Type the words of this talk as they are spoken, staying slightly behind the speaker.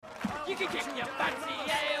You can kick your fancy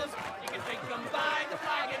ales, you can drink them by the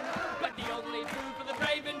flagon, but the only food for the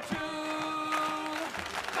brave and true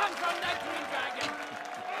comes from the Green Dragon.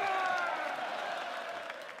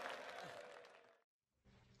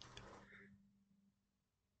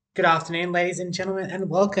 Good afternoon, ladies and gentlemen, and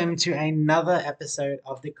welcome to another episode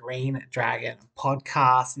of the Green Dragon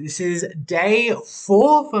podcast. This is day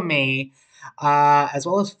 4 for me, as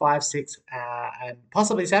well as 5, 6, and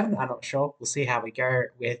possibly 7. I'm not sure. We'll see how we go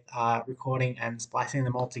with recording and splicing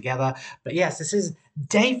them all together. But yes, this is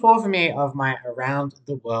day 4 for me of my Around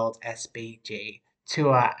the World SBG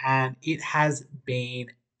tour, and it has been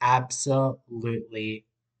absolutely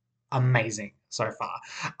amazing so far.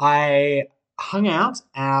 I hung out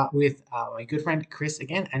with my good friend Chris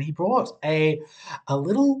again, and he brought a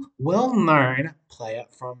little well-known player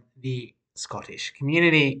from the Scottish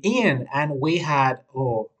community, Ian, and we had,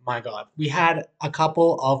 oh my god, we had a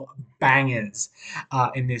couple of bangers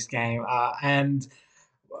in this game, and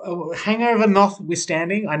hangover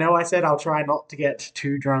notwithstanding, I know I said I'll try not to get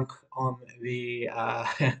too drunk on the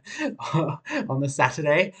on the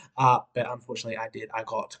Saturday, but unfortunately I did. I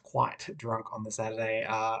got quite drunk on the Saturday,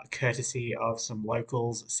 courtesy of some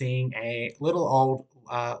locals seeing a little old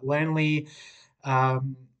lonely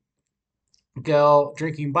um, girl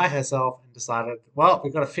drinking by herself and decided, well,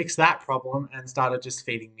 we've got to fix that problem and started just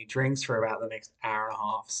feeding me drinks for about the next hour and a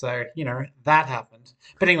half. So, that happened.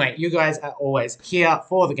 But anyway, you guys are always here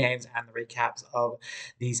for the games and the recaps of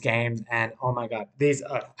these games. And oh my God,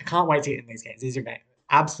 I can't wait to get in these games. These are games,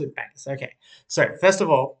 absolute bangers. Okay. So, first of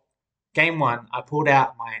all, game 1, I pulled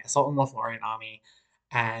out my Assault and Lothlorien army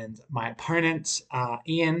and my opponent,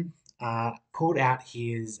 Ian, pulled out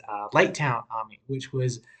his Lake Town army, which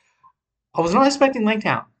was I was not expecting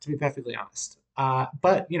Langtown, to be perfectly honest.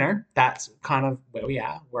 But that's kind of where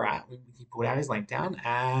we're at. He pulled out his Langtown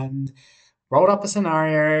and rolled up a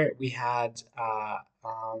scenario. We had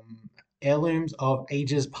heirlooms of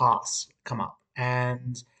ages past come up,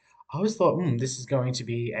 and I always thought, this is going to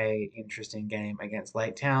be a interesting game against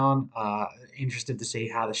Lake Town. Interested to see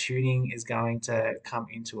how the shooting is going to come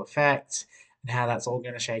into effect and how that's all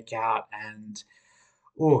going to shake out. And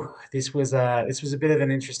oh, this was a bit of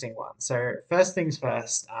an interesting one. So first things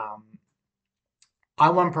first, I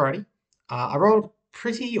won priority. I rolled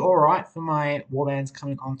pretty all right for my warbands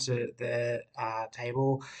coming onto the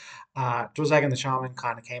table. Drozag and the Shaman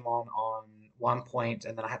kind of came on 1 point,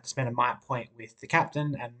 and then I had to spend a might point with the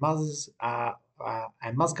captain and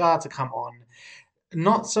and Muzgar to come on.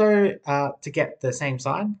 Not so to get the same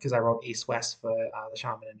side because I rolled east-west for the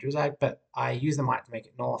Shaman and Druzag, but I used the might to make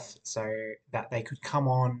it north so that they could come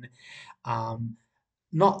on um,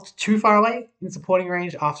 not too far away in supporting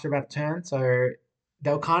range after about a turn. So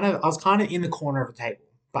I was kind of in the corner of the table,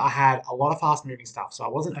 but I had a lot of fast moving stuff, so I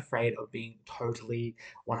wasn't afraid of being totally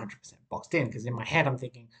 100% boxed in. Because in my head, I'm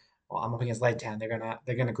thinking, well, I'm up against Lake Town.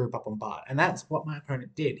 They're gonna group up on Bard, and that's what my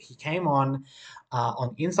opponent did. He came on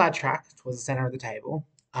the inside track towards the center of the table.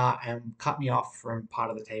 And cut me off from part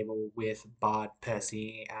of the table with Bard,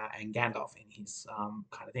 Percy, and Gandalf in his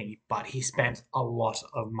kind of thing. But he spent a lot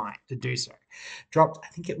of might to do so. Dropped, I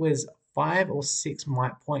think it was 5 or 6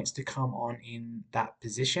 might points to come on in that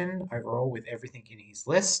position overall with everything in his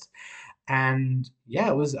list. And yeah,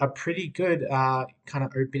 it was a pretty good kind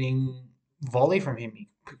of opening volley from him. He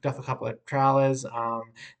picked off a couple of trowlers.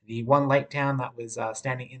 The one Lake Town that was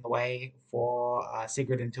standing in the way for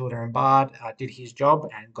Sigrid and Tilda and Bard did his job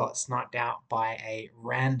and got sniped out by a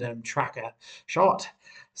random tracker shot.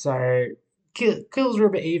 So kills were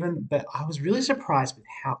a bit even, but I was really surprised with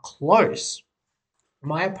how close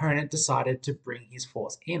my opponent decided to bring his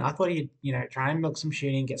force in. I thought he'd, try and milk some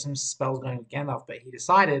shooting, get some spells going with Gandalf, but he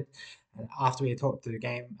decided, after we had talked through the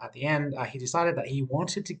game at the end, he decided that he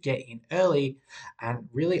wanted to get in early and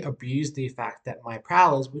really abuse the fact that my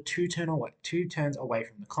prowlers were 2 turns away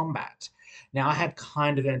from the combat. Now, I had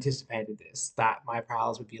kind of anticipated this, that my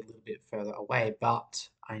prowlers would be a little bit further away, but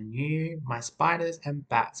I knew my spiders and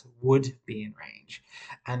bats would be in range.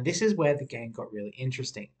 And this is where the game got really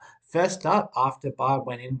interesting. First up, after Bard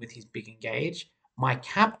went in with his big engage, my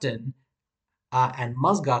captain and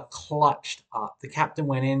Musgar clutched up. The captain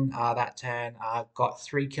went in that turn, got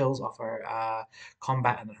 3 kills off her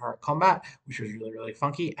combat and her combat, which was really, really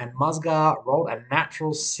funky. And Musgar rolled a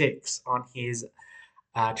natural 6 on his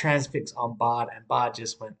transfix on Bard, and Bard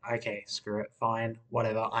just went, okay, screw it, fine,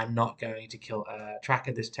 whatever. I'm not going to kill a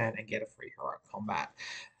tracker this turn and get a free heroic combat.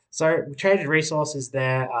 So we traded resources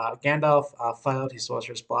there. Gandalf failed his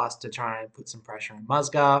Sorcerer's Blast to try and put some pressure on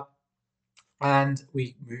Musgar. And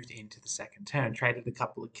we moved into the second turn, traded a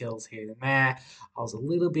couple of kills here and there. I was a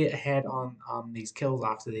little bit ahead on these kills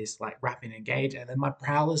after this like rapid engage, and then my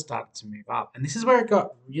prowler started to move up. And this is where it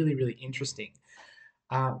got really, really interesting.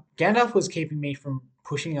 Gandalf was keeping me from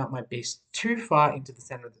pushing up my beast too far into the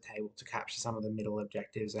center of the table to capture some of the middle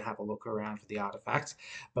objectives and have a look around for the artifacts.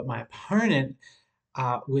 But my opponent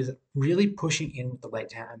was really pushing in with the late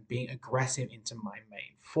town and being aggressive into my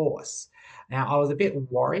main force. Now, I was a bit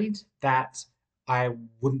worried that I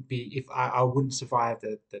wouldn't be, if I wouldn't survive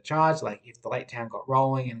the charge, like if the late town got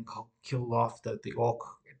rolling and killed off the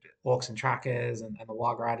orcs and trackers and the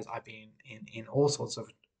log riders, I'd be in all sorts of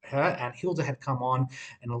hurt. And Hilda had come on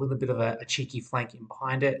and a little bit of a cheeky flank in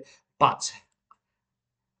behind it. But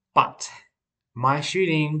my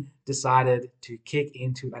shooting decided to kick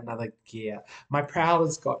into another gear. My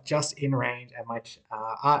prowlers got just in range, and my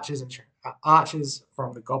archers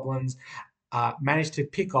from the goblins managed to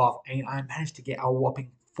pick off, and I managed to get a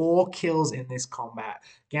whopping 4 kills in this combat.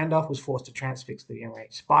 Gandalf was forced to transfix the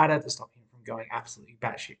enraged spider to stop him from going absolutely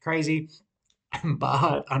batshit crazy.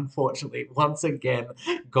 But unfortunately, once again,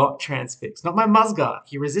 got transfixed. Not by Musgar.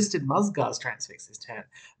 He resisted Musgar's transfix this turn,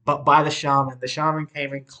 but by the shaman. The shaman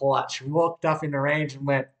came in clutch, walked up in the range and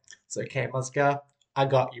went, "It's okay, Musgar. I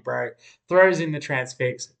got you, bro." Throws in the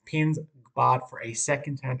transfix, pins Bard for a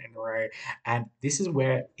second turn in a row, and this is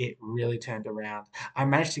where it really turned around. I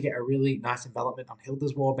managed to get a really nice envelopment on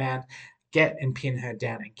Hilda's warband, get and pin her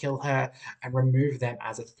down and kill her, and remove them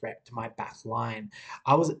as a threat to my back line.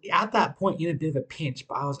 I was at that point in a bit of a pinch,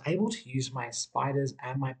 but I was able to use my spiders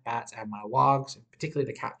and my bats and my logs, and particularly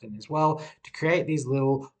the captain as well, to create these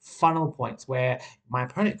little funnel points where my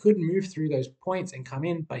opponent could move through those points and come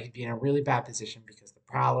in, but he'd be in a really bad position because the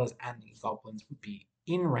prowlers and the goblins would be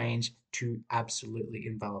in range to absolutely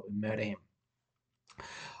envelop and murder him.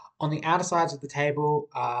 On the outer sides of the table,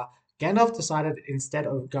 Gandalf decided instead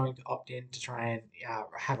of going to opt in to try and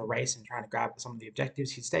have a race and trying to grab some of the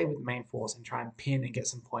objectives, he'd stay with the main force and try and pin and get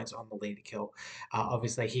some points on the leader kill.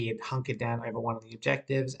 Obviously, he had hunkered down over one of the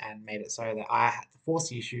objectives and made it so that I had to force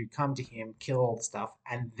the issue, come to him, kill all the stuff,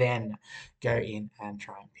 and then go in and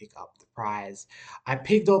try and pick up the prize. I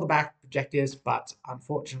picked all the back objectives, but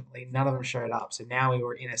unfortunately, none of them showed up. So now we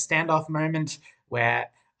were in a standoff moment where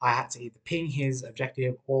I had to either ping his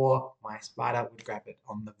objective or my spider would grab it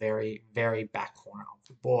on the very, very back corner of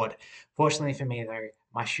the board. Fortunately for me, though,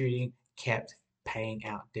 my shooting kept paying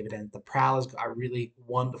out dividends. The Prowlers got a really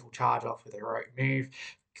wonderful charge off with a heroic move,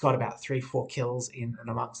 got about 3-4 kills in and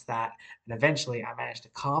amongst that, and eventually I managed to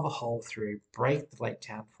carve a hole through, break the Lake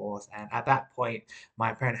Town force, and at that point, my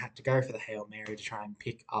opponent had to go for the Hail Mary to try and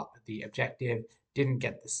pick up the objective. Didn't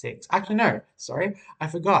get the 6. Actually, no, sorry, I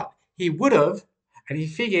forgot. He would have, and he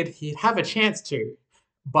figured he'd have a chance to.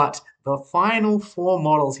 But the final 4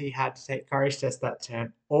 models he had to take courage test that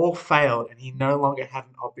turn all failed, and he no longer had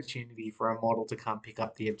an opportunity for a model to come pick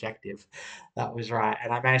up the objective. That was right,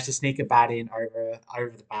 and I managed to sneak a bat in over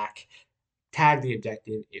the back, tag the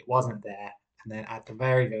objective. It wasn't there, and then at the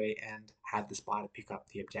very very end, had the spider pick up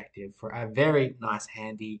the objective for a very nice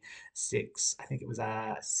handy 6. I think it was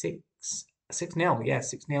a 6-0. Yeah,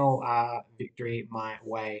 6-0 victory my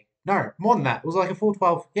way. No, more than that. It was like a full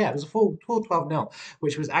 12. Yeah, it was a full 12-0,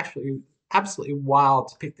 which was actually absolutely wild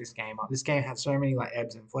to pick this game up. This game had so many like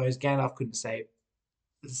ebbs and flows. Gandalf couldn't save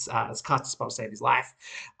his cast spell to save his life,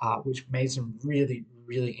 which made some really,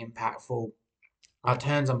 really impactful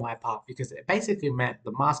turns on my part because it basically meant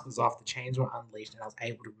the mask was off, the chains were unleashed, and I was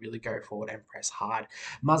able to really go forward and press hard.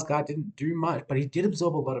 Musgar didn't do much, but he did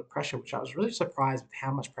absorb a lot of pressure, which I was really surprised with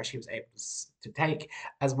how much pressure he was able to take,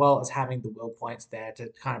 as well as having the will points there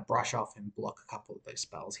to kind of brush off and block a couple of those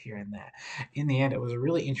spells here and there. In the end, it was a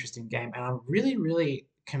really interesting game, and I really, really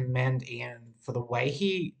commend Ian for the way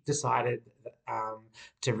he decided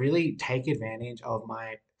to really take advantage of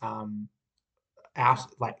my out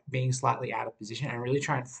like being slightly out of position and really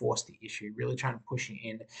try and force the issue, really try and push it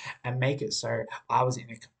in and make it so I was in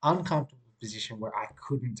an uncomfortable position where I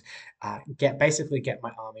couldn't get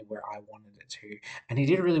my army where I wanted it to. And he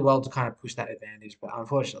did really well to kind of push that advantage, but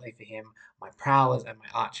unfortunately for him, my prowlers and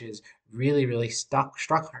my archers really, really struck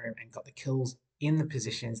home and got the kills in the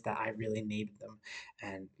positions that I really needed them.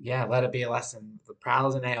 And yeah, let it be a lesson. The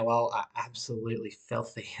prowlers in AOL are absolutely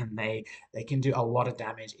filthy and they can do a lot of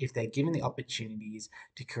damage if they're given the opportunities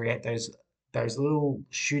to create those little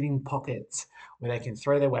shooting pockets where they can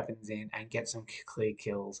throw their weapons in and get some clear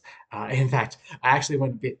kills. In fact, I actually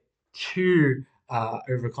went a bit too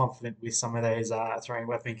overconfident with some of those throwing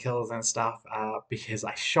weapon kills and stuff because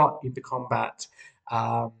I shot into combat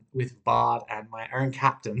with Bard and my own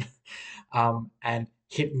captain, and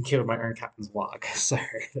hit and killed my own captain's luck. So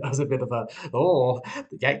that was a bit of a, oh,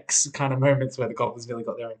 yikes kind of moments where the Goblins nearly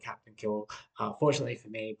got their own captain kill. Fortunately for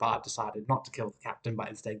me, Bart decided not to kill the captain, but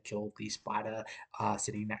instead killed the spider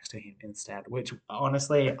sitting next to him instead, which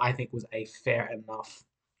honestly I think was a fair enough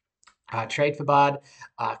trade for Bard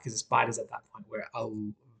because the spiders at that point were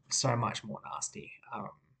so much more nasty.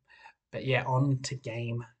 But yeah, on to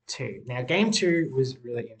game two. Now, game two was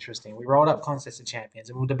really interesting. We rolled up Contest of Champions,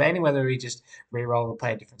 and we were debating whether we just re-roll or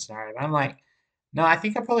play a different scenario. And I'm like, no, I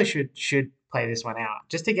think I probably should play this one out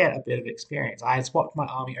just to get a bit of experience. I had swapped my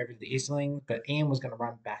army over to the Easterling, but Ian was going to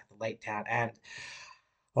run back to Lake Town, and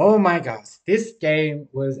oh my gosh, this game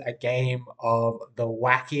was a game of the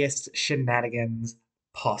wackiest shenanigans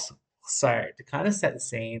possible. So, to kind of set the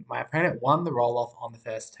scene, my opponent won the roll off on the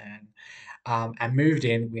first turn and moved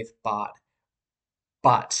in with Bart.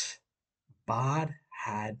 But Bard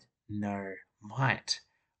had no might.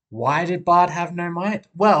 Why did Bard have no might?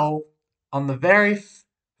 Well, on the very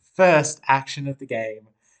first action of the game,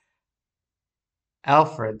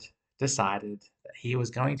 Alfred decided that he was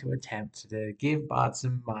going to attempt to give Bart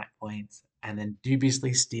some might points and then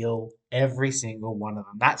dubiously steal every single one of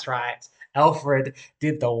them. That's right. Alfred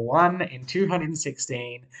did the 1 in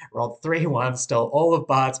 216, rolled 3 ones, stole all of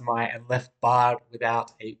Bard's might, and left Bard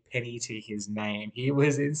without a penny to his name. He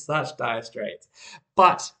was in such dire straits.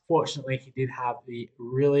 But fortunately, he did have the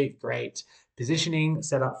really great positioning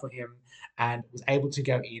set up for him and was able to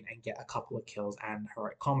go in and get a couple of kills and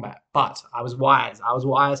heroic combat. But I was wise. I was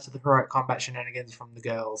wise to the heroic combat shenanigans from the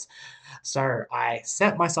girls. So I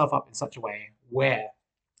set myself up in such a way where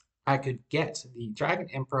I could get the Dragon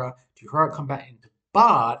Emperor to heroic combat into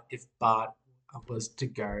Bard if Bard was to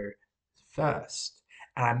go first.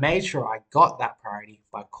 And I made sure I got that priority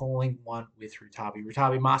by calling one with Rutabi.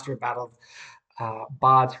 Rutabi, Master of Battle,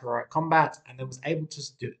 Bard's heroic combat, and then was able to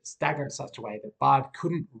stagger it such a way that Bard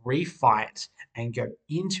couldn't refight and go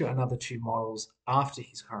into another 2 models after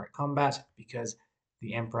his heroic combat because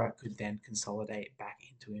the Emperor could then consolidate back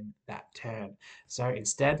into him that turn. So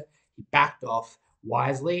instead, he backed off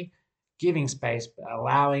wisely, giving space but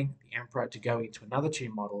allowing the Emperor to go into another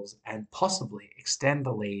 2 models and possibly extend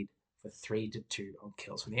the lead for 3-2 on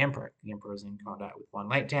kills for the Emperor. The Emperor is in combat with 1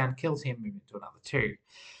 late down, kills him, moving to another 2.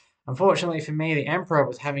 Unfortunately for me, the Emperor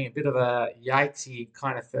was having a bit of a yikesy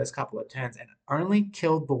kind of first couple of turns and only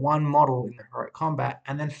killed the 1 model in the heroic combat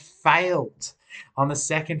and then failed on the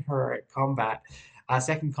second combat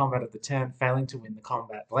of the turn, failing to win the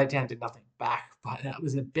combat. The late down did nothing back, but that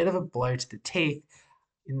was a bit of a blow to the teeth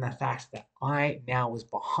in the fact that I now was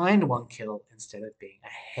behind 1 kill instead of being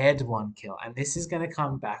ahead 1 kill. And this is going to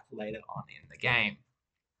come back later on in the game.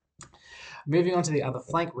 Moving on to the other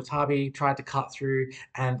flank, Ratabi tried to cut through,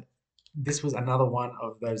 and this was another one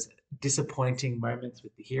of those disappointing moments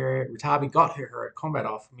with the hero. Ratabi got her heroic combat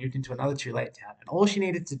off, moved into another 2 late town, and all she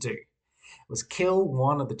needed to do was kill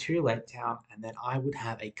one of the 2 late town, and then I would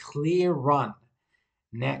have a clear run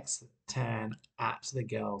next turn at the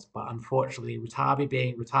girls. But unfortunately, Ratabi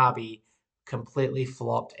being Ratabi completely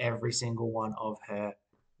flopped every single one of her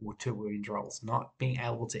 2 wound rolls, not being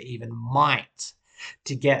able to even might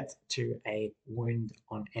to get to a wound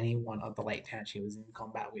on any one of the late towns she was in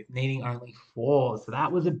combat with, needing only 4. So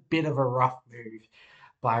that was a bit of a rough move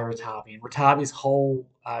by Ratabi. And Ratabi's whole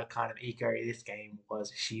kind of eco this game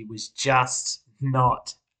was she was just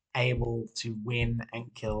not able to win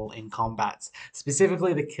and kill in combats.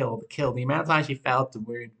 Specifically the kill. The amount of times she failed to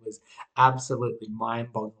wound was absolutely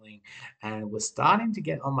mind-boggling and was starting to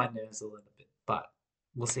get on my nerves a little bit. But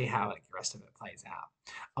we'll see how the rest of it plays out.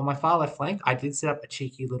 On my far left flank, I did set up a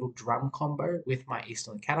cheeky little drum combo with my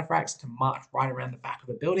Easterling Cataphracts to march right around the back of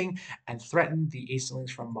the building and threaten the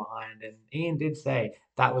Easterlings from behind. And Ian did say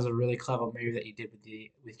that was a really clever move that you did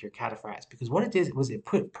with your Cataphracts, because what it did was it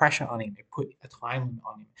put pressure on him. It put a time limit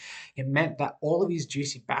on him. It meant that all of his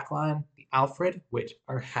juicy backline, the Alfred, which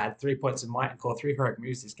had 3 points of might and caught 3 heroic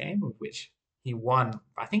moves this game, of which he won,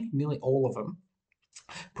 I think, nearly all of them,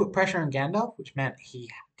 put pressure on Gandalf, which meant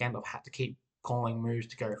Gandalf had to keep calling moves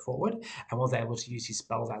to go forward and was able to use his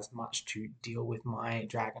spells as much to deal with my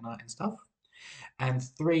Dragonite and stuff. And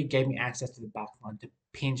 3 gave me access to the backline to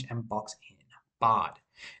pinch and box in Bard.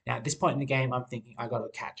 Now, at this point in the game, I'm thinking I got to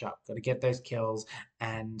catch up, got to get those kills,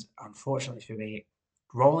 and unfortunately for me,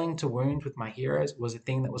 rolling to wound with my heroes was a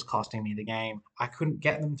thing that was costing me the game. I couldn't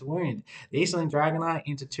get them to wound. The Easterling Dragonite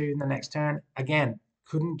into 2 in the next turn, again,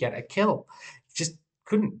 couldn't get a kill. Just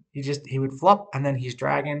couldn't. He would flop, and then his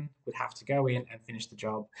dragon would have to go in and finish the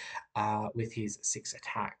job with his 6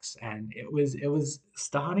 attacks. And it was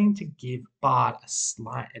starting to give Bard a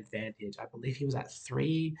slight advantage. I believe he was at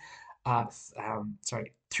 3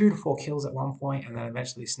 sorry, 2 to 4 kills at one point, and then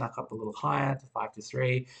eventually snuck up a little higher to 5 to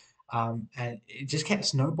 3. And it just kept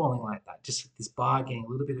snowballing like that. Just this Bard getting a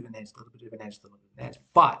little bit of an edge, a little bit of an edge, a little bit of an edge.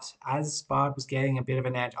 But as Bard was getting a bit of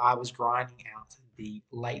an edge, I was grinding out the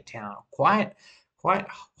late town quite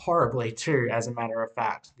horribly too. As a matter of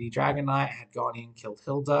fact, the Dragon Knight had gone in, killed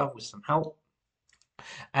Hilda with some help,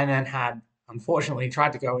 and then had unfortunately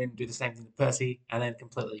tried to go in and do the same thing to Percy and then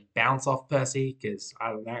completely bounce off Percy because I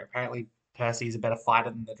don't know, apparently Percy's a better fighter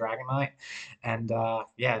than the Dragon Knight, and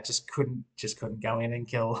yeah, just couldn't go in and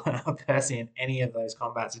kill Percy in any of those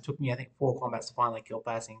combats. It took me I think 4 combats to finally kill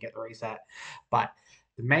Percy and get the reset, but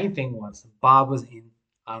the main thing was Barb was in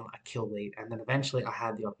a kill lead, and then eventually I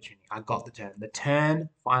had the opportunity. I got the turn. The turn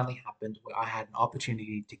finally happened where I had an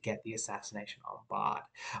opportunity to get the assassination on Bard.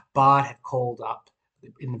 Bard had called up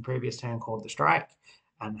in the previous turn called the strike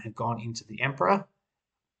and had gone into the Emperor,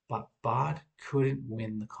 but Bard couldn't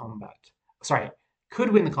win the combat. Sorry,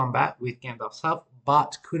 could win the combat with Gandalf's help,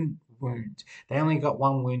 but couldn't wound. They only got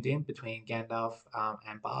 1 wound in between Gandalf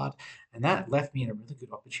and Bard, and that left me in a really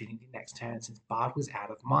good opportunity next turn since Bard was out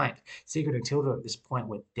of mind. Sigurd and Tilda at this point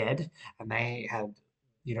were dead, and they had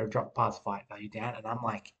dropped Bard's fight value down, and I'm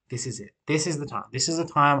like, this is it. This is the time. This is the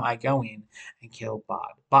time I go in and kill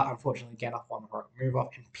Bard. But unfortunately, Gandalf won the heroic move off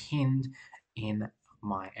and pinned in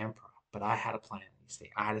my Emperor. But I had a plan, you see.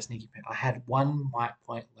 I had a sneaky plan. I had 1 might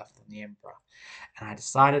point left on the Emperor, and I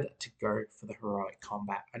decided to go for the heroic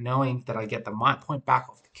combat, knowing that I get the might point back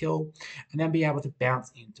off the kill, and then be able to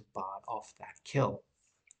bounce into Bard off that kill.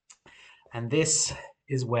 And this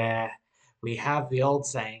is where we have the old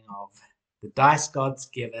saying of the dice gods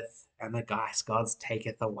giveth and the dice gods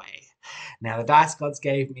taketh away. Now, the dice gods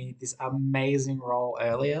gave me this amazing roll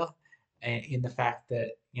earlier in the fact that,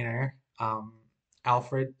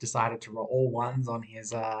 Alfred decided to roll all ones on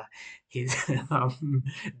his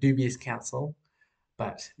dubious counsel.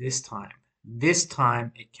 But this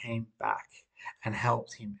time it came back and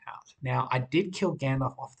helped him out. Now, I did kill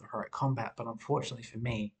Gandalf off the heroic combat, but unfortunately for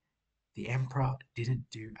me, the Emperor didn't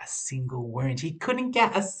do a single wound. He couldn't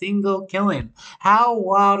get a single kill in. How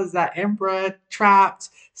wild is that? Emperor trapped,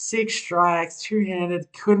 6 strikes, two-handed,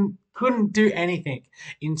 couldn't do anything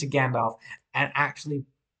into Gandalf, and actually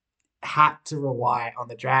had to rely on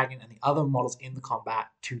the dragon and the other models in the combat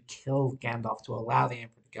to kill Gandalf to allow the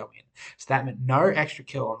Emperor to go in. So that meant no extra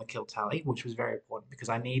kill on the kill tally, which was very important because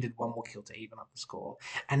I needed 1 more kill to even up the score,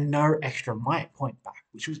 and no extra might point back,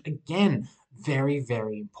 which was again very,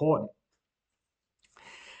 very important.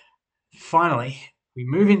 Finally, we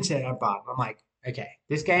move into our Bard. I'm like, okay,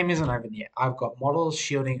 this game isn't over yet. I've got models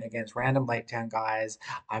shielding against random Lake Town guys.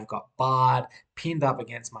 I've got Bard pinned up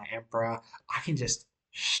against my Emperor. I can just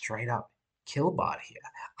straight up kill Bard here.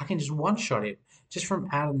 I can just one-shot him just from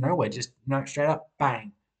out of nowhere. Just no, straight up,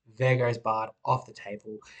 bang. There goes Bard off the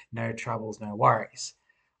table. No troubles, no worries.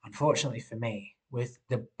 Unfortunately for me, with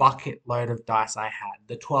the bucket load of dice I had,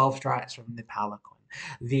 the 12 strikes from the Paladin,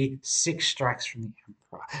 the 6 strikes from the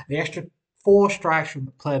Emperor, the extra 4 strikes from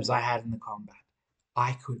the plebs I had in the combat,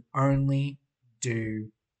 I could only do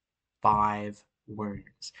 5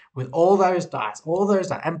 wounds. With all those dice,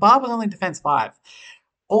 and Barb was only defense 5,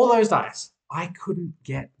 all those dice, I couldn't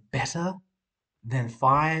get better than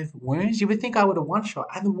 5 wounds. You would think I would have one shot.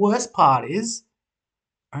 And the worst part is,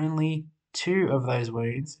 only 2 of those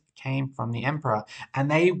wounds came from the Emperor, and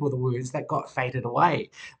they were the wounds that got fated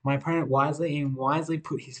away. My opponent wisely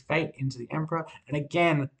put his fate into the Emperor, and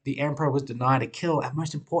again, the Emperor was denied a kill, and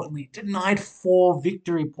most importantly, denied 4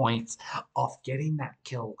 victory points off getting that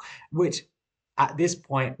kill, which at this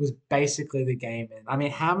point was basically the game end. I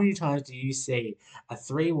mean, how many times do you see a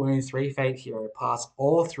 3 wound, 3 fate hero pass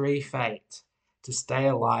all 3 fate to stay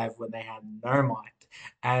alive when they had no might?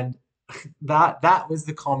 And that was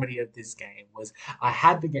the comedy of this game. Was I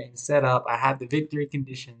had the game set up, I had the victory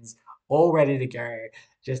conditions all ready to go,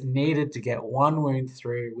 just needed to get 1 wound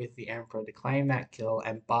through with the Emperor to claim that kill,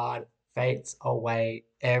 and Bard fates away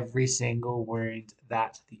every single wound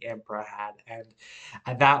that the Emperor had. And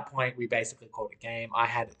at that point, we basically called a game. I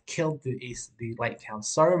had killed the Lake Town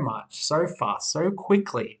so much, so fast, so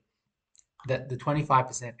quickly that the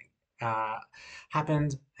 25%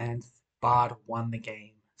 happened, and Bard won the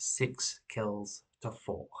game 6 kills to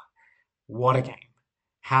 4. What a game.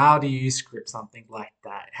 How do you script something like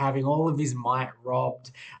that? Having all of his might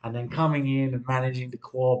robbed and then coming in and managing to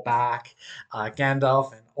claw back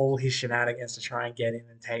Gandalf and all his shenanigans to try and get in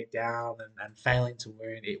and take down and failing to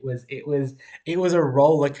wound. It was a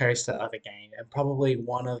roller coaster of a game and probably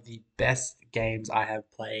one of the best games I have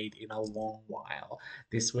played in a long while.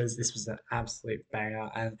 This was an absolute banger,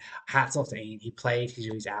 and hats off to Ian. He played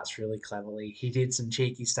his outs really cleverly. He did some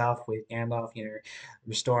cheeky stuff with Gandalf,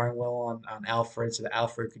 restoring will on Alfred so that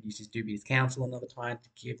Alfred could use his dubious counsel another time to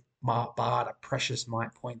give Bard a precious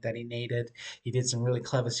might point that he needed. He did some really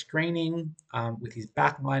clever screening with his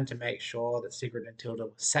backline to make sure that Sigrid and Tilda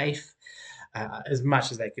were safe as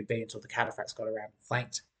much as they could be until the cataphracts got around and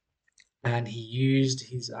flanked, and he used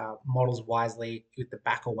his models wisely with the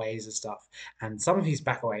backaways and stuff. And some of his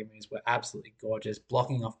backaway moves were absolutely gorgeous,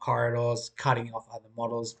 blocking off corridors, cutting off other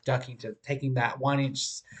models, ducking to taking that 1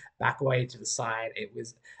 inch backaway to the side. It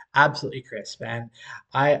was absolutely crisp, and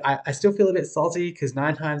I still feel a bit salty because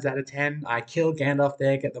 9 times out of 10 I kill Gandalf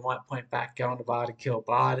there, get the might point back, go on to Bard and kill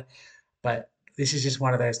Bard. But this is just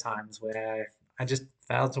one of those times where I just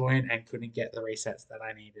failed to win and couldn't get the resets that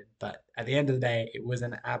I needed. But at the end of the day, it was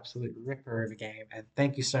an absolute ripper of a game. And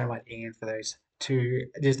thank you so much, Ian, for those two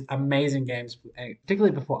just amazing games,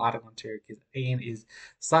 particularly before Ardacon 2, because Ian is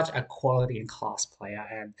such a quality and class player.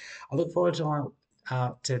 And I look forward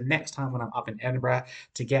to next time when I'm up in Edinburgh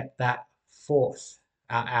to get that fourth,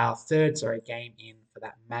 our third, sorry, game in for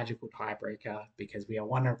that magical tiebreaker because we are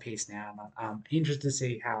one apiece now. And I'm interested to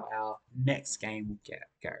see how our next game will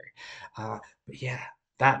go. But yeah,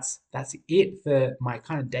 that's it for my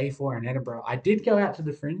kind of day four in Edinburgh. I did go out to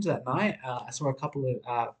the Fringe that night. I saw a couple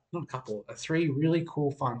of not a couple, three really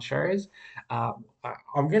cool fun shows. I'm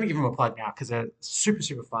going to give them a plug now because they're super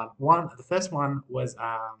super fun. The first one was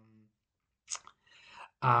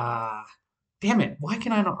uh, damn it, why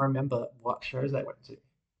can I not remember what shows they went to?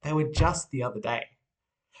 They were just the other day.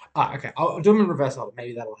 Okay, I'll do them in reverse order.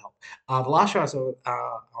 Maybe that'll help. The last show I saw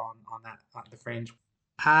on that the Fringe.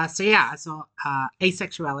 So yeah, I saw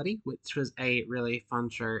Asexuality, which was a really fun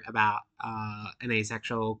show about an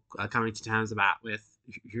asexual coming to terms about with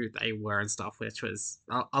who they were and stuff, which was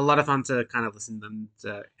a lot of fun to kind of listen to them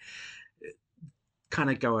to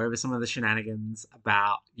kind of go over some of the shenanigans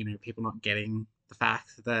about people not getting the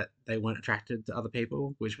fact that they weren't attracted to other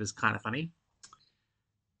people, which was kind of funny.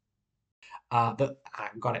 But I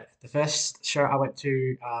got it. The first show I went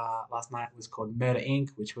to last night was called Murder Inc.,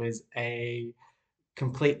 which was a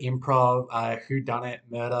complete improv, who done it,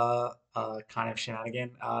 murder kind of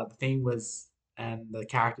shenanigan. The theme was, and the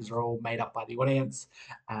characters were all made up by the audience,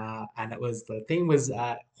 and the theme was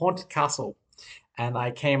haunted castle, and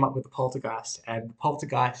I came up with the poltergeist, and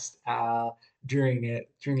poltergeist during the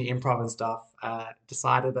improv and stuff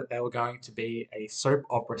decided that they were going to be a soap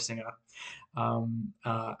opera singer,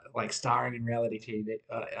 like starring in reality TV,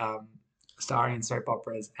 starring in soap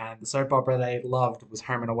operas, and the soap opera they loved was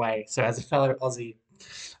Home and Away. So as a fellow Aussie,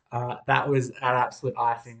 that was an absolute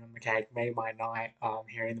icing on the cake. Made my night,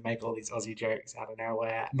 hearing them make all these Aussie jokes out of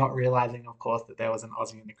nowhere, not realizing, of course, that there was an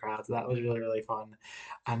Aussie in the crowd. So that was really, really fun.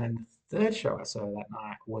 And then the third show I saw that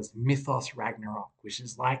night was Mythos Ragnarok, which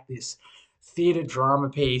is like this theater drama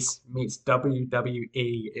piece meets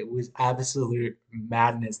WWE. It was absolute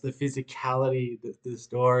madness. The physicality, the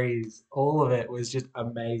stories, all of it was just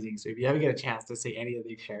amazing. So if you ever get a chance to see any of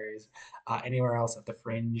these shows anywhere else at the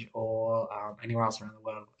Fringe or anywhere else around the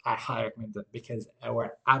world, I highly recommend it because they were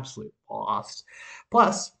an absolute blast.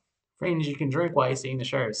 Plus, Fringe, you can drink while you're seeing the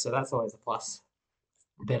shows, so that's always a plus.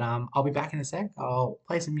 But I'll be back in a sec. I'll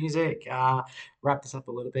play some music, wrap this up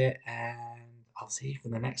a little bit, and I'll see for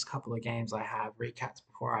the next couple of games I have recaps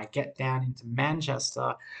before I get down into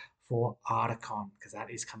Manchester for Ardacon, because that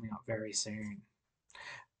is coming up very soon.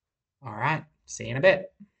 All right, see you in a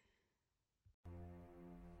bit.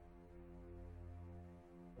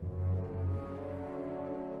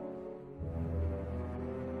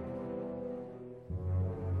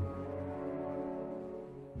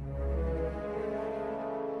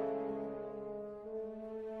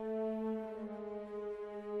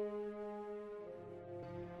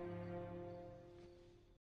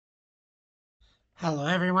 Hello,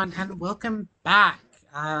 everyone, and welcome back.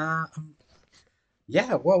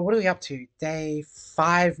 Yeah, well, what are we up to? Day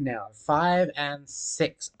five now. Five and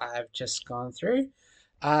six I've just gone through.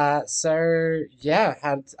 So yeah,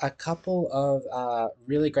 had a couple of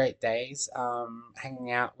really great days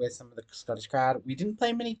hanging out with some of the Scottish crowd. We didn't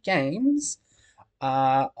play many games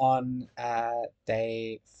on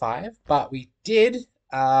day five, but we did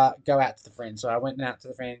go out to the Fringe. So I went out to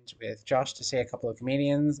the Fringe with Josh to see a couple of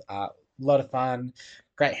comedians. A lot of fun,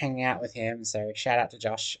 great hanging out with him. So shout out to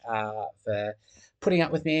Josh for putting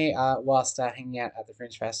up with me whilst hanging out at the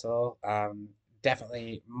Fringe Festival.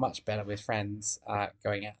 Definitely much better with friends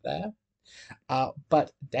going out there.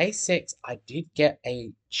 But day six, I did get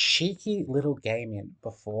a cheeky little game in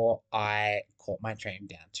before I caught my train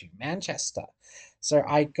down to Manchester. So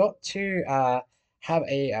I got to have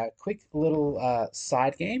a quick little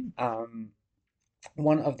side game.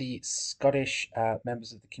 One of the Scottish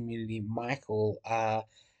members of the community, Michael,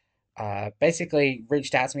 basically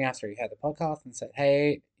reached out to me after he heard the podcast and said,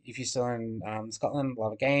 "Hey, if you're still in Scotland,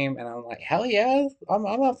 love a game." And I'm like, "Hell yeah, I'm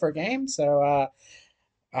up for a game." So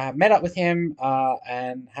met up with him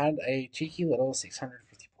and had a cheeky little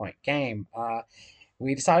 650 point game.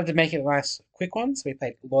 We decided to make it a nice quick one, so we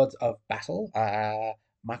played Lords of Battle.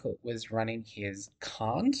 Michael was running his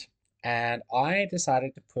Khand, and I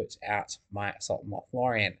decided to put out my Assault and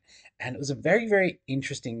Lothlorien. And it was a very, very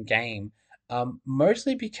interesting game,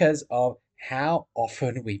 mostly because of how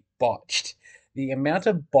often we botched. The amount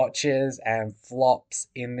of botches and flops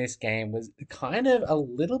in this game was kind of a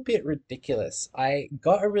little bit ridiculous. I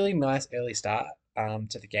got a really nice early start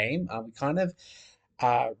to the game. We kind of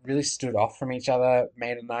really stood off from each other,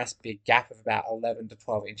 made a nice big gap of about 11 to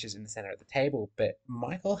 12 inches in the center of the table. But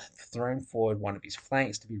Michael had thrown forward one of his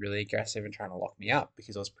flanks to be really aggressive and trying to lock me up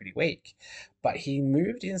because I was pretty weak. But he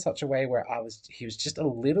moved in such a way where he was just a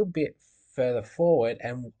little bit further forward,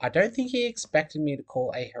 and I don't think he expected me to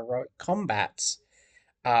call a heroic combat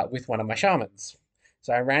with one of my shamans.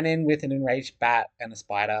 So I ran in with an enraged bat and a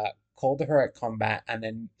spider, called the heroic combat, and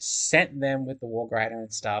then sent them with the war grider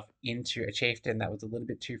and stuff into a chieftain that was a little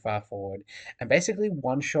bit too far forward, and basically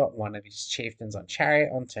one shot one of his chieftains on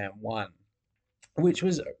chariot on turn one, which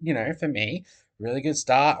was, for me, really good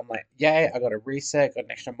start. I'm like, yay, I got a reset, got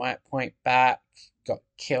an extra might point back, got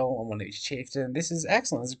kill on one of his chieftains. This is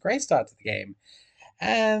excellent. It's a great start to the game.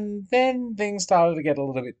 And then things started to get a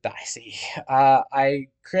little bit dicey. I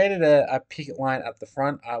created a picket line up the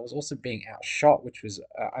front. I was also being outshot, which was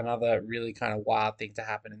another really kind of wild thing to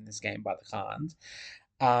happen in this game by the Khans.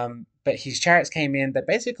 But his chariots came in. That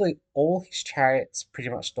basically all his chariots pretty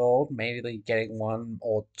much stalled, maybe getting one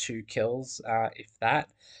or two kills, if that.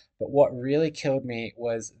 But what really killed me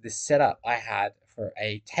was the setup I had for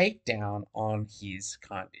a takedown on his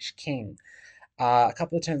Khandish king. A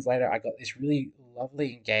couple of turns later, I got this really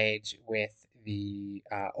lovely engage with the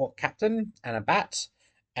orc captain and a bat,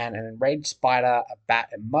 and an enraged spider, a bat,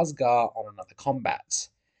 and Musgar on another combat.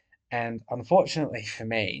 And unfortunately for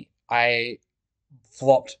me, I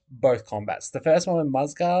flopped both combats. The first one with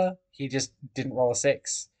Musgar, he just didn't roll a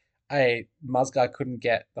six. Musgar couldn't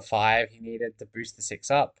get the five he needed to boost the six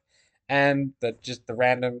up, and the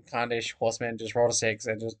random Khandish horseman just rolled a six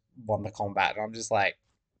and just won the combat. And I'm just like,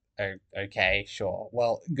 okay, sure.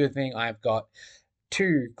 Well, good thing I've got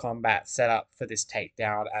two combats set up for this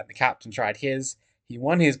takedown, and the captain tried his. He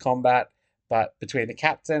won his combat, but between the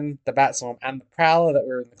captain, the batstorm, and the prowler that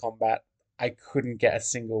were in the combat, I couldn't get a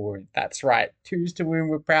single wound. That's right, twos to wound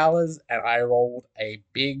with prowlers, and I rolled a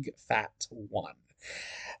big fat one.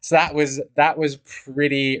 So that was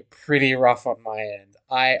pretty rough on my end.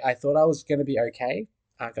 I thought I was going to be okay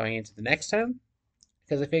going into the next turn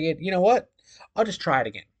because I figured, you know what, I'll just try it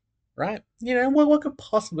again, right? What could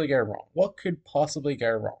possibly go wrong? What could possibly go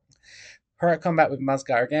wrong? Heroic combat with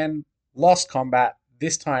Musgar again, lost combat.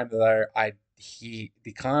 This time though,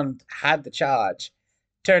 the Khan had the charge,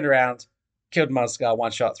 turned around, killed Musgar,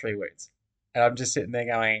 one shot, three wounds. And I'm just sitting there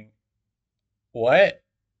going, what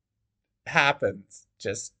happened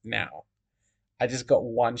just now? I just got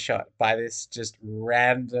one shot by this just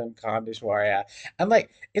random Khandish warrior. And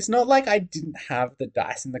it's not like I didn't have the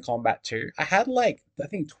dice in the combat too. I had I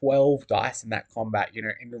think 12 dice in that combat,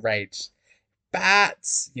 in the rage.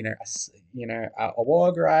 Bats, a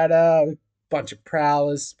warg rider, a bunch of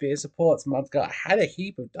prowlers, spear supports, Mudguard. I had a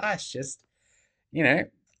heap of dice, just, you know,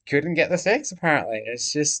 couldn't get the six apparently.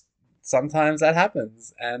 It's just sometimes that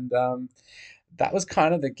happens. And that was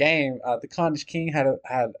kind of the game. The Carnage King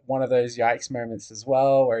had one of those yikes moments as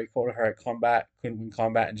well, where he called her a combat, couldn't win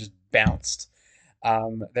combat, and just bounced.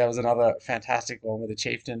 There was another fantastic one with the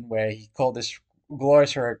Chieftain where he called this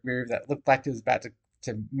glorious heroic move that looked like it was about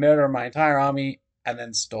to murder my entire army, and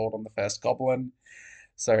then stalled on the first Goblin.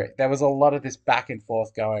 So there was a lot of this back and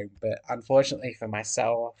forth going, but unfortunately for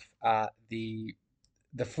myself,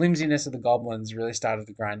 the flimsiness of the goblins really started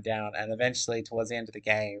to grind down, and eventually, towards the end of the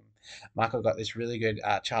game, Michael got this really good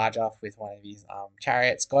charge off with one of his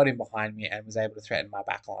chariots, got in behind me, and was able to threaten my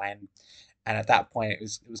back line. And at that point, it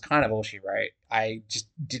was kind of all she wrote. I just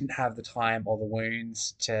didn't have the time or the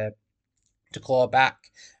wounds to claw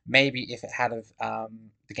back. Maybe if it had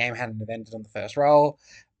the game hadn't have ended on the first roll,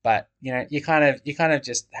 But you kind of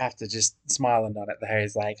just have to just smile and nod at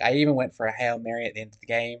those. Like I even went for a Hail Mary at the end of the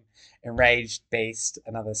game, enraged beast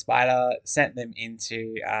another spider, sent them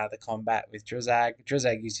into the combat with Drizag.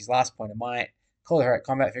 Drizag used his last point of might, called her at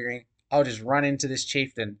combat, figuring I'll just run into this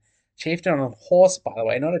chieftain. Chieftain on a horse, by the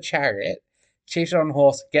way, not a chariot. Chieftain on a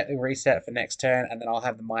horse, get the reset for next turn, and then I'll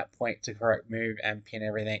have the might point to correct move and pin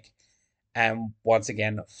everything. And once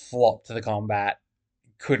again, flopped to the combat,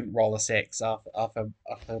 couldn't roll a six off a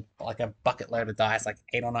like a bucket load of dice, like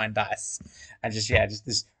 8 or 9 dice, and just yeah, just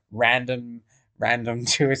this random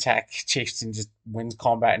two attack chieftain just wins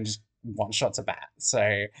combat and just one shots a bat.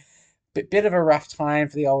 So bit of a rough time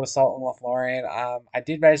for the old assault on Lothlorien. I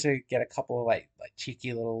did manage to get a couple of like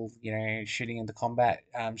cheeky little shooting into combat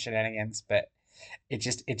shenanigans, but it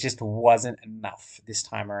just wasn't enough this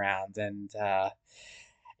time around, and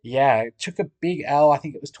yeah, it took a big L. I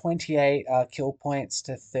think it was 28 kill points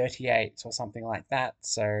to 38 or something like that.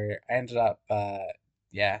 So I ended up,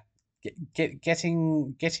 yeah,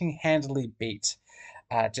 getting handily beat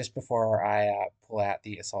just before I pull out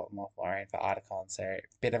the Assault on Lothlorien for Ardacon. So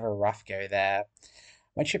bit of a rough go there.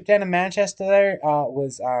 My trip down to Manchester though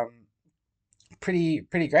was pretty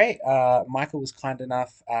great. Michael was kind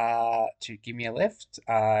enough to give me a lift.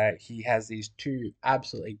 He has these two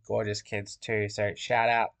absolutely gorgeous kids too. So shout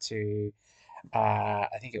out to I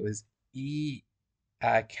think it was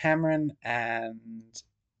Cameron and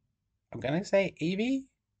I'm gonna say Evie.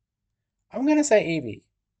 I'm gonna say Evie.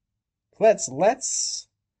 Let's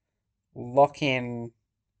lock in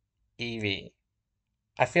Evie.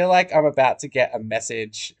 I feel like I'm about to get a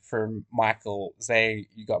message from Michael saying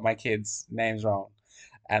you got my kids' names wrong.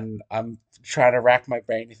 And I'm trying to rack my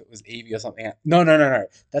brain if it was Evie or something. No, no, no, no.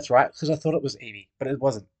 That's right, because I thought it was Evie, but it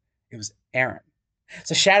wasn't. It was Aaron.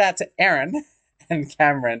 So shout out to Aaron and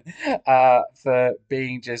Cameron for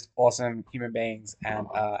being just awesome human beings and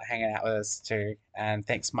hanging out with us too. And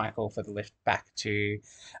thanks, Michael, for the lift back to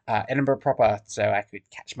Edinburgh proper so I could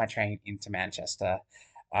catch my train into Manchester.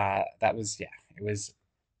 That was, yeah, it was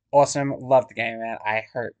awesome. Love the game, man. I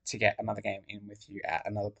hope to get another game in with you at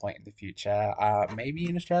another point in the future. Maybe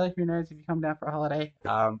in Australia, who knows if you come down for a holiday.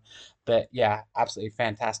 But yeah, absolutely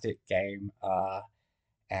fantastic game.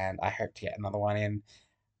 And I hope to get another one in.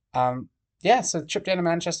 Um, yeah, so the trip down to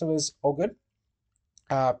Manchester was all good.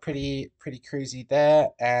 Pretty cruisy there,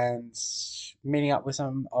 and meeting up with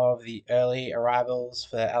some of the early arrivals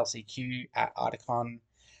for LCQ at Ardacon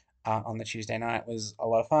on the Tuesday night was a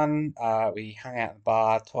lot of fun. We hung out in the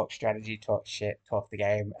bar, talked strategy, talked shit, talked the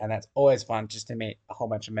game, and that's always fun just to meet a whole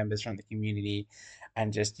bunch of members from the community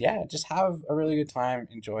and just, yeah, just have a really good time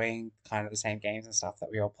enjoying kind of the same games and stuff that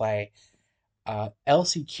we all play.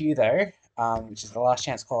 LCQ, though, which is the last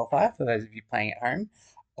chance qualifier for those of you playing at home,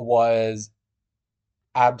 was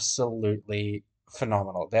absolutely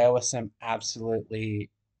phenomenal. There were some absolutely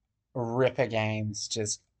ripper games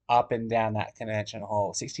just up and down that convention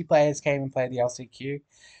hall. 60 players came and played the LCQ.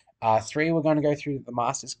 Three were going to go through the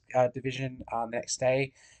Masters division the next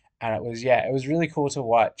day. And it was, yeah, it was really cool to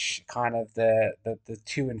watch kind of the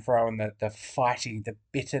to and fro and the fighting, the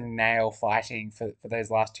bitter nail fighting for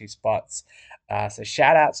those last two spots. So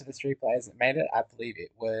shout out to the three players that made it. I believe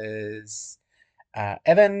it was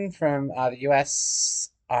Evan from the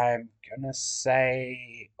US. I'm gonna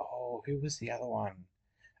say, oh, who was the other one?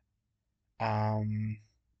 Um,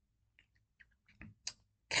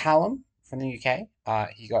 Callum from the UK.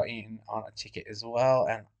 He got in on a ticket as well,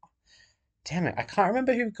 and damn it, I can't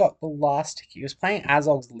remember who got the last ticket. He was playing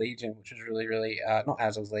Azog's Legion, which was really not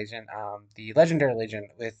Azog's Legion, the Legendary Legion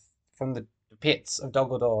with from the pits of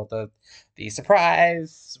Dogledore, the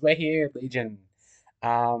surprise we're here Legion.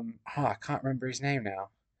 I can't remember his name now.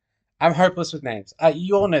 I'm hopeless with names.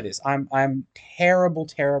 You all know this. I'm terrible,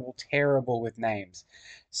 terrible, terrible with names.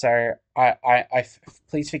 So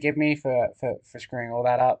please forgive me for screwing all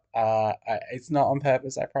that up. It's not on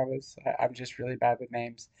purpose, I promise. I'm just really bad with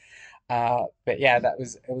names. But yeah, it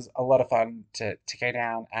was a lot of fun to go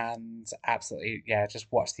down and absolutely yeah, just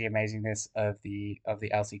watch the amazingness of the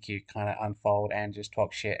LCQ kind of unfold and just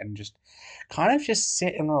talk shit and just kind of just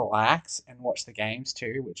sit and relax and watch the games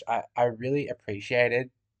too, which I really appreciated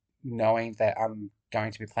knowing that I'm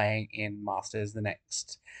going to be playing in Masters the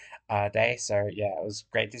next day. So yeah, it was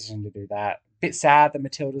a great decision to do that. Bit sad that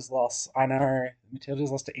Matilda's lost. I know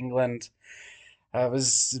Matilda's lost to England. It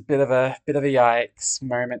was a bit of a yikes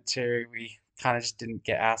moment too. We kind of just didn't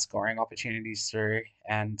get our scoring opportunities through.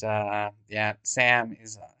 And yeah, Sam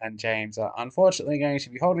and James are unfortunately going to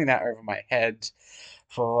be holding that over my head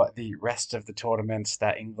for the rest of the tournaments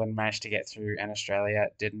that England managed to get through and Australia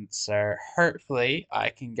didn't. So hopefully I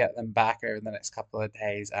can get them back over the next couple of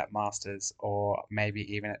days at Masters or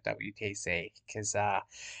maybe even at WTC because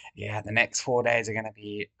yeah, the next 4 days are going to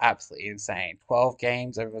be absolutely insane. 12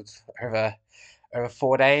 games over over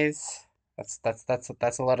 4 days.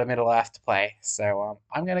 That's a lot of middle earth to play. So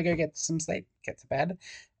I'm gonna go get some sleep, get to bed,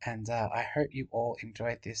 and I hope you all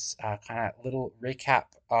enjoyed this kind of little recap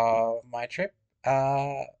of my trip.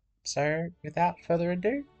 So without further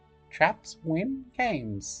ado, traps win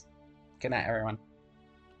games. Good night, everyone.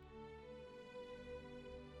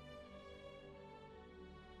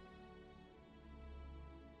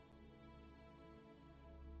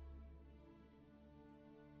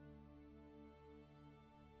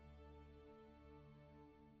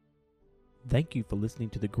 Thank you for listening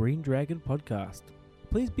to the Green Dragon Podcast.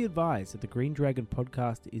 Please be advised that the Green Dragon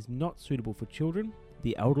Podcast is not suitable for children,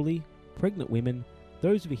 the elderly, pregnant women,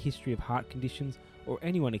 those with a history of heart conditions, or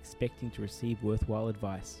anyone expecting to receive worthwhile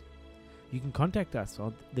advice. You can contact us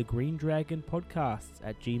on the Green Dragon Podcasts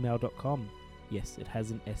at gmail.com. Yes, it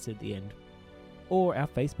has an S at the end. Or our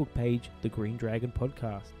Facebook page, The Green Dragon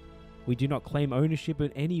Podcast. We do not claim ownership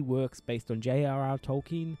of any works based on J.R.R.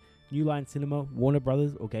 Tolkien, New Line Cinema, Warner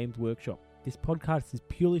Brothers, or Games Workshop. This podcast is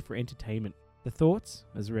purely for entertainment. The thoughts,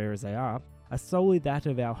 as rare as they are solely that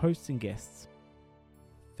of our hosts and guests.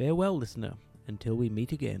 Farewell, listener, until we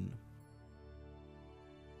meet again.